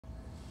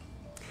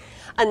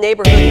A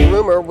neighborhood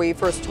rumor we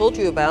first told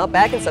you about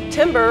back in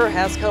September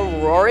has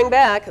come roaring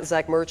back.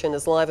 Zach Merchant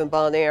is live in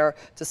Bonaire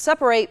to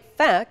separate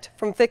fact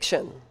from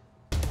fiction.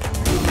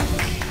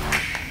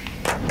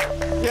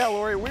 Yeah,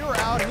 Lori, we were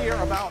out here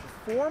about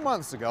 4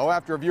 months ago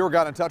after a viewer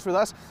got in touch with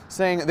us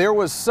saying there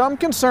was some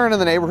concern in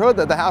the neighborhood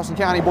that the Houston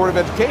County Board of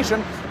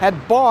Education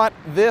had bought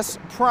this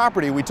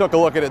property. We took a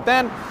look at it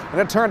then, and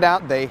it turned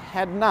out they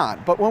had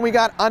not. But when we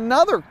got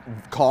another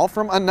call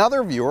from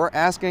another viewer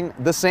asking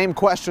the same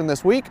question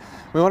this week,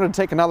 we wanted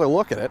to take another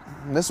look at it,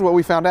 and this is what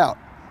we found out.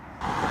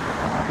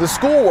 The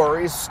school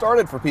worries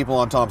started for people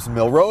on Thompson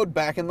Mill Road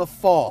back in the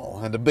fall,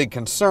 and a big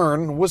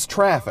concern was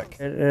traffic.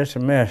 It's a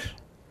mess.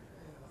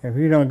 If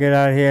you don't get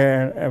out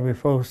here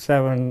before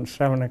 7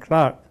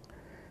 o'clock,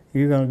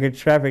 you're going to get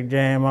traffic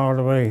jam all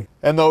the way.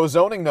 And though a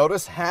zoning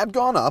notice had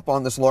gone up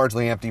on this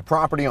largely empty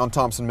property on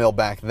Thompson Mill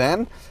back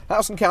then,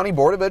 Houston County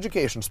Board of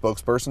Education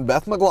spokesperson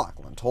Beth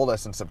McLaughlin told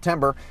us in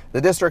September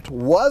the district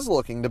was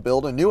looking to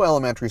build a new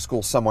elementary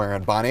school somewhere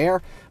in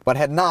Bonaire, but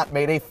had not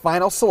made a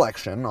final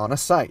selection on a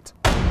site.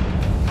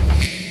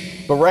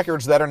 But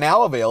records that are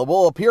now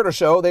available appear to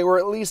show they were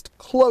at least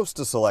close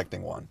to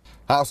selecting one.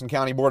 Houston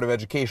County Board of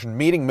Education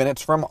meeting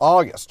minutes from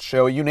August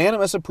show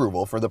unanimous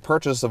approval for the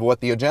purchase of what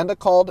the agenda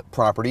called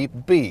Property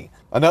B.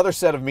 Another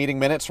set of meeting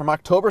minutes from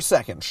October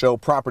 2nd show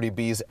Property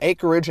B's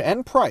acreage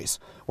and price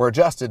were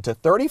adjusted to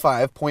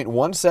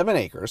 35.17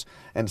 acres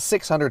and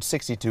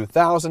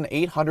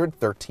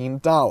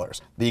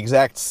 $662,813. The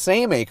exact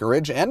same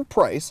acreage and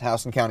price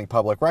Houston County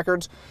Public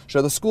Records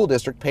show the school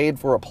district paid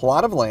for a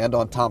plot of land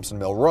on Thompson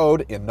Mill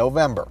Road in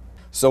November.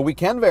 So we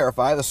can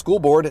verify the school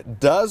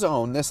board does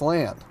own this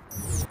land.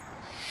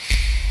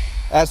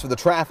 As for the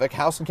traffic,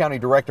 Houston County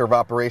Director of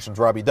Operations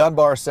Robbie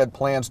Dunbar said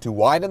plans to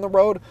widen the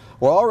road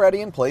were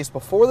already in place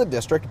before the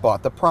district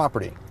bought the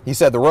property. He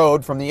said the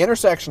road from the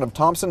intersection of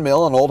Thompson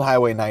Mill and Old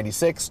Highway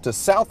 96 to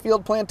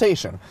Southfield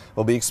Plantation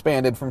will be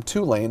expanded from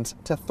 2 lanes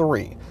to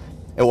 3.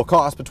 It will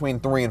cost between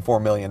 $3 and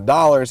 $4 million,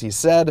 he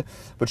said,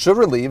 but should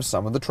relieve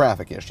some of the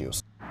traffic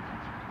issues.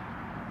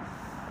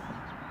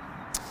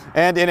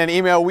 And in an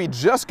email we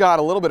just got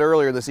a little bit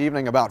earlier this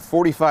evening, about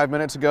 45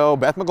 minutes ago,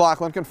 Beth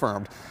McLaughlin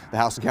confirmed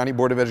the Houston County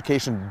Board of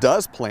Education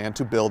does plan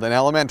to build an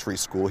elementary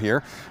school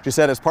here. She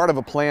said as part of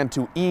a plan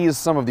to ease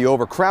some of the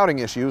overcrowding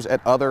issues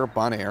at other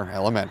Bonaire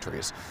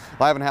elementaries.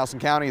 Live in Houston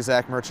County,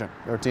 Zach Merchant,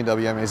 13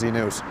 WMAZ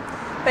News.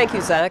 Thank you,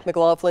 Zach.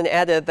 McLaughlin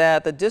added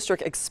that the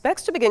district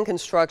expects to begin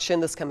construction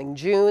this coming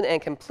June and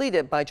complete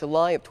it by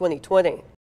July of 2020.